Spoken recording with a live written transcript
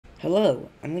Hello,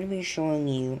 I'm going to be showing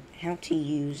you how to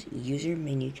use user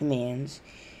menu commands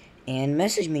and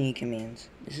message menu commands.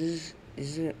 This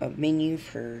is a menu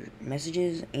for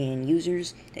messages and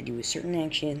users that do certain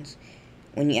actions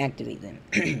when you activate them.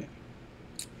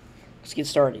 Let's get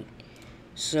started.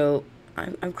 So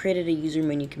I've created a user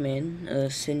menu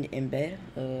command, send embed.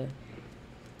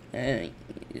 You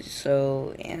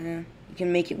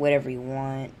can make it whatever you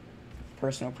want,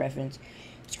 personal preference.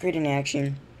 Let's create an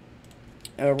action.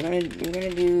 We're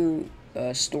gonna do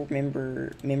store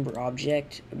member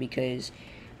object because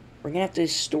we're gonna have to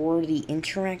store the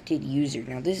interacted user.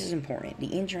 Now this is important. The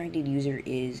interacted user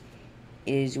is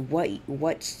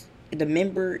what's the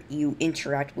member you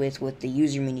interact with the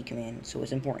user menu command. So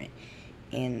it's important.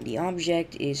 And the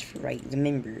object is for the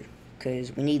member,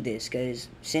 because we need this, because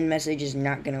send message is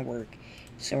not gonna work.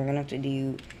 So we're gonna have to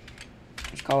do,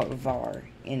 let's call it var.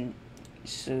 And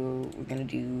so we're gonna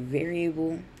do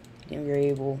variable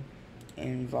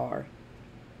and var.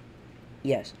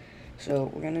 Yes.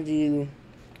 So we're gonna do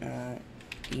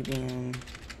debian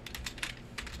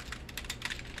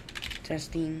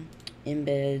testing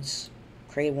embeds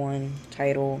create one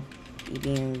title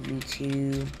debian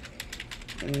v2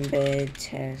 embed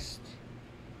test.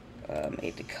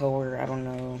 Make the color I don't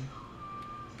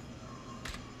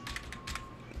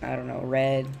know,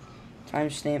 red.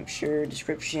 Timestamp, sure.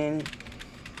 Description,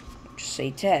 just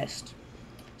say test.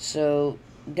 So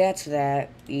that's that.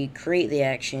 We create the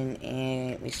action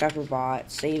and we stop our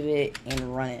bot, save it,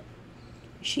 and run it.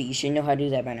 You should know how to do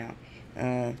that by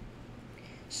now.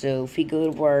 So if we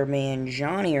go to our man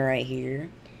Johnny right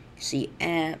here, see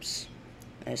apps,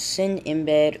 send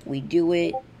embed, we do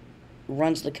it,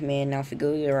 runs the command. Now if we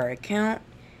go to our account,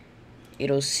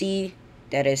 it'll see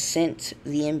that it sent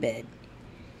the embed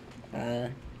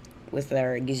with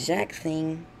our exact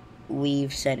thing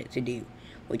we've set it to do,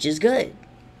 which is good.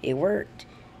 It worked.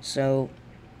 So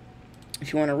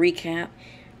if you want to recap,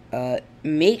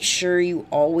 make sure you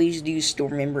always do store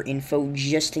member info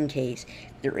just in case.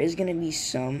 There is going to be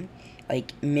some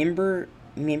member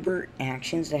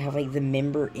actions that have the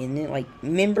member in it, like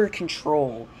member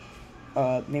control.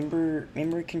 Member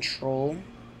control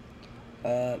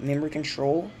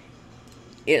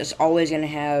is always going to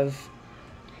have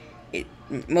it.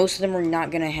 Most of them are not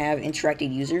going to have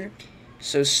interacted user.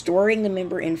 So storing the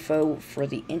member info for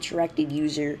the interacted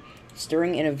user,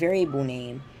 storing in a variable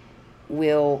name,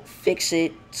 will fix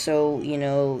it. So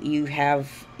you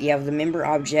have the member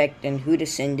object and who to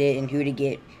send it and who to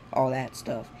get, all that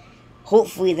stuff.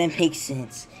 Hopefully that makes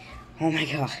sense. Oh my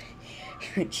god,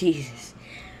 Jesus.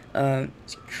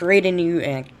 Create a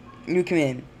new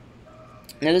command.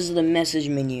 Now this is the message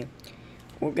menu.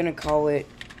 We're gonna call it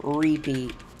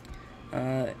repeat.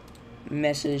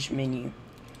 Message menu.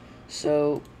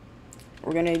 So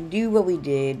we're gonna do what we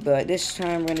did, but this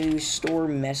time we're gonna do store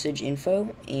message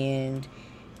info and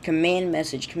command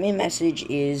message. Command message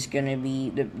is gonna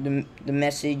be the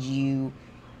message you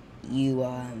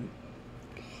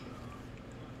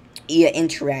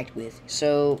interact with.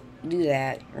 So do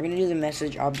that. We're gonna do the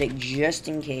message object just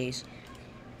in case,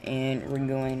 and we're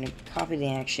going to copy the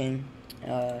action.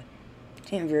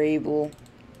 Temp variable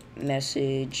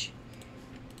message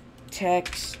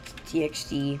text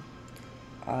txt.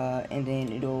 And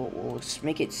then we'll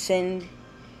make it send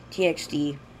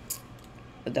txt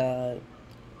the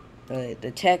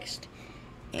text,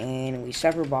 and we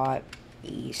stop our bot,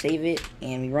 we save it,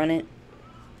 and we run it.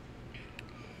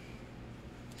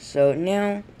 So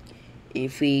now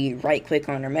if we right click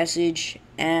on our message,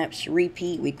 apps,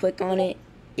 repeat, we click on it,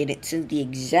 it sends the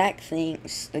exact same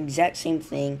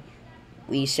thing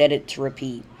we set it to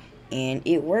repeat, and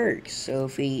it works. So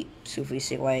if we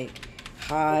say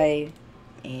hi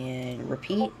and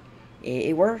repeat,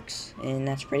 it works. And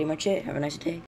that's pretty much it. Have a nice day.